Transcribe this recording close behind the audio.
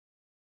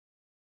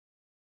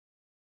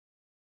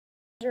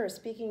Pleasure of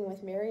speaking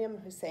with Miriam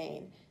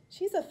Hussein.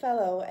 She's a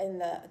fellow in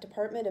the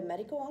Department of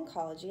Medical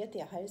Oncology at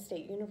The Ohio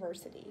State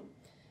University.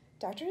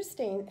 Dr.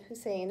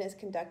 Hussein is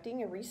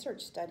conducting a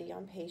research study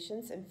on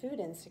patients and food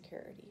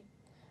insecurity.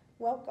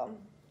 Welcome.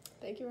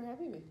 Thank you for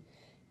having me.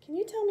 Can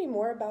you tell me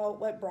more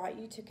about what brought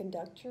you to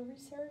conduct your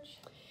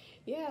research?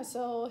 Yeah,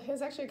 so it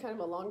was actually kind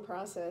of a long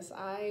process.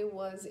 I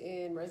was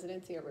in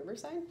residency at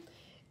Riverside,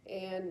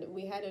 and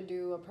we had to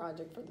do a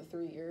project for the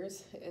 3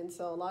 years. And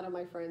so a lot of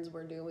my friends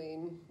were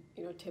doing,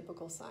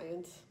 typical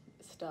science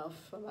stuff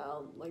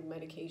about like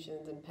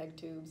medications and peg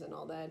tubes and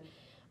all that.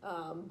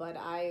 But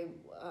I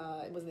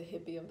was the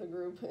hippie of the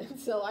group, and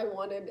so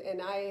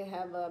and I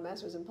have a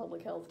master's in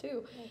public health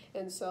too.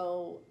 And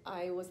so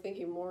I was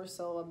thinking more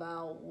so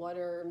about what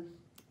are,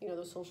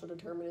 the social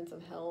determinants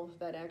of health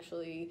that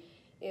actually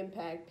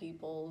impact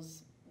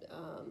people's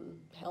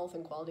health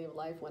and quality of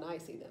life when I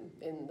see them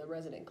in the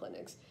resident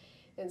clinics.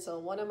 And so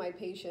one of my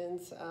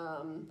patients,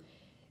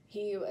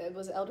 he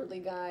was an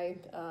elderly guy.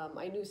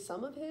 I knew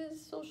some of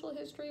his social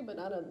history, but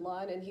not a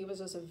lot, and he was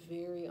just a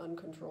very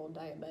uncontrolled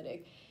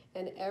diabetic.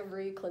 And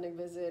every clinic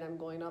visit, I'm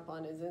going up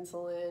on his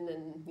insulin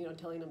and,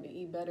 telling him to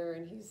eat better,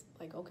 and he's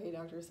like, okay,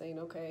 doctor, saying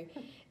okay.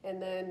 And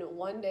then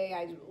one day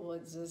I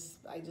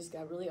just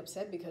got really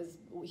upset because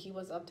he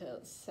was up to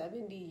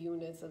 70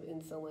 units of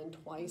insulin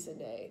twice a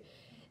day.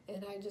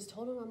 And I just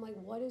told him, I'm like,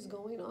 what is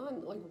going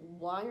on? Like,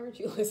 why aren't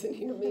you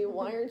listening to me?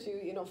 Why aren't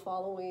you,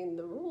 following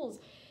the rules?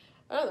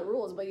 Not the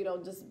rules, but,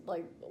 just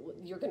like,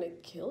 you're going to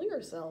kill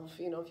yourself,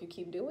 if you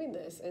keep doing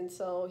this. And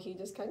so he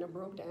just kind of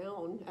broke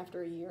down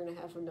after a year and a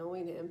half of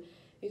knowing him.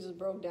 He just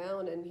broke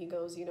down and he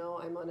goes,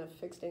 I'm on a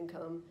fixed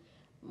income.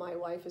 My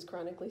wife is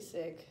chronically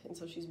sick, and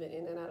so she's been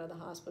in and out of the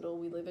hospital.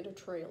 We live in a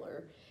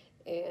trailer,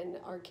 and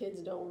our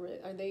kids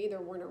they either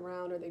weren't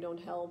around or they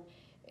don't help.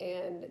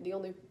 And the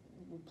only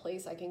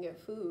place I can get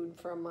food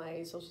from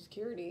my Social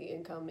Security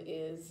income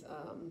is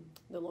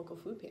the local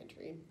food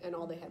pantry, and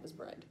all they have is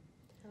bread.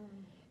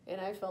 And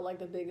I felt like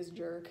the biggest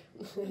jerk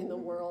in the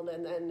world.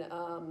 And then,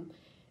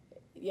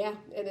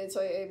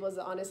 so it was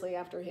honestly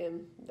after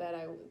him that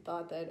I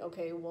thought that,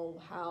 okay, well,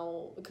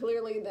 how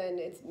clearly then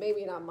it's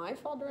maybe not my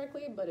fault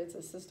directly, but it's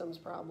a systems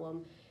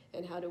problem.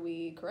 And how do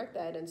we correct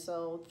that? And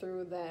so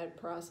through that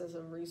process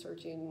of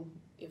researching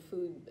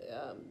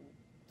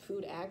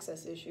food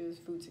access issues,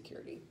 food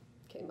security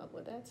came up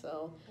with that.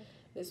 So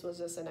this was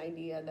just an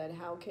idea that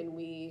how can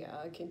we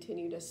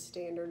continue to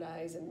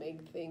standardize and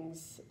make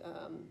things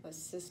a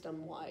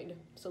system-wide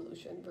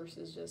solution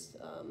versus just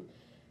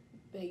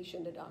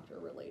patient to doctor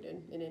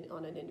related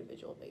on an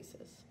individual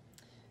basis.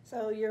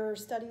 So your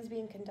study's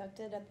being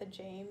conducted at the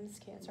James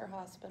Cancer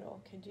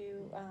Hospital. Could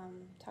you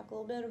talk a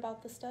little bit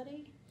about the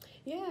study?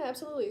 Yeah,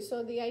 absolutely.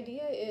 So the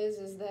idea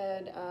is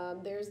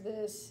that there's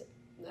this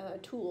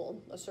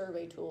tool, a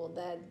survey tool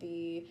that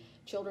the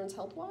Children's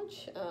Health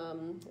Watch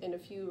and a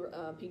few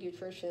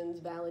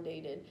pediatricians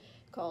validated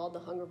called the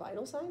Hunger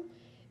Vital Sign.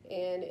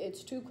 And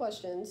it's 2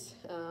 questions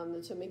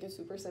to make it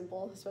super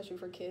simple, especially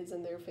for kids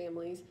and their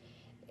families.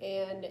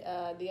 And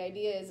the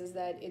idea is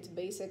that it's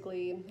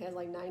basically has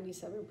like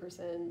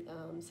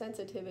 97%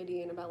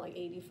 sensitivity and about like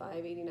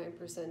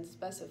 89%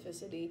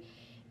 specificity.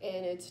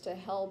 And it's to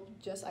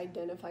help just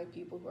identify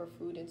people who are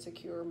food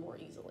insecure more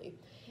easily.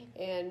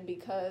 And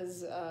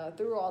because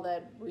through all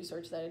that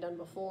research that I'd done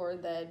before,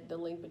 that the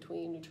link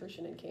between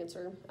nutrition and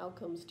cancer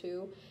outcomes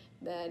too,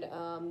 that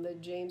the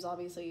James,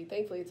 obviously,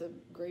 thankfully it's a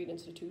great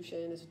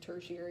institution, it's a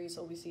tertiary,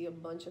 so we see a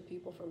bunch of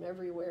people from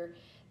everywhere,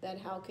 that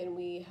how can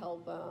we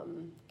help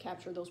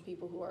capture those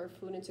people who are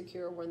food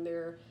insecure when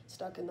they're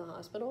stuck in the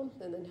hospital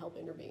and then help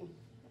intervene.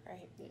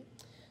 Right. Yeah.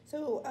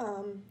 So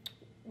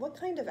what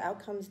kind of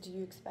outcomes do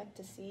you expect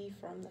to see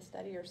from the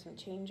study or some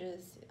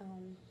changes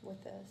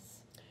with this?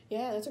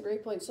 Yeah, that's a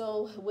great point.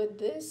 So with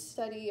this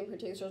study in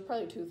particular, there's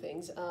probably 2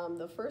 things.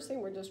 The first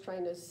thing, we're just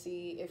trying to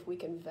see if we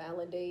can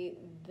validate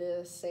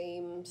the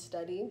same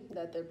study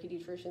that the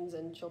pediatricians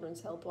and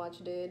Children's Health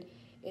Watch did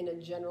in a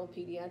general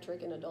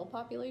pediatric and adult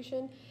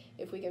population,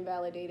 if we can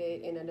validate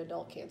it in an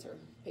adult cancer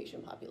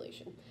patient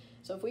population.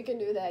 So if we can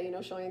do that,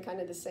 showing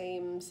kind of the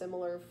same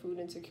similar food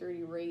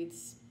insecurity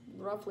rates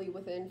roughly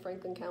within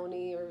Franklin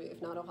County or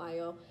if not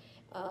Ohio,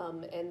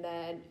 and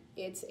that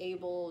it's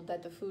able,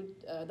 that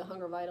the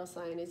Hunger Vital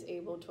Sign is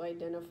able to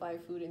identify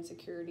food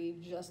insecurity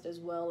just as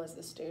well as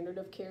the standard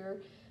of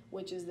care,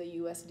 which is the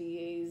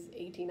USDA's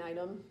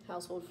 18-item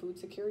household food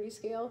security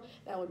scale,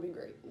 that would be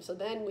great. So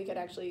then we could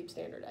actually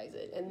standardize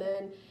it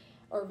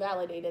or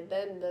validate it.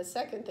 Then the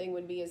second thing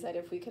would be is that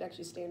if we could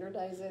actually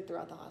standardize it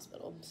throughout the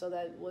hospital, so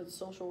that with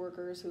social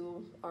workers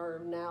who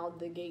are now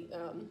the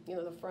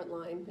the front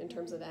line in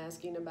terms of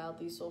asking about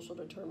these social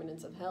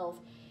determinants of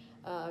health,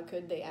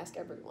 could they ask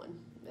everyone?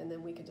 And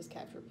then we could just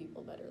capture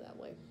people better that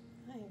way.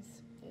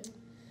 Nice. Yeah.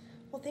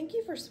 Well, thank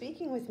you for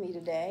speaking with me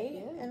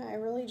today, and I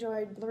really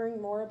enjoyed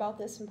learning more about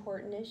this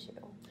important issue.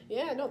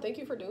 Yeah, no, thank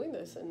you for doing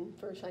this and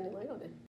for shining light on it.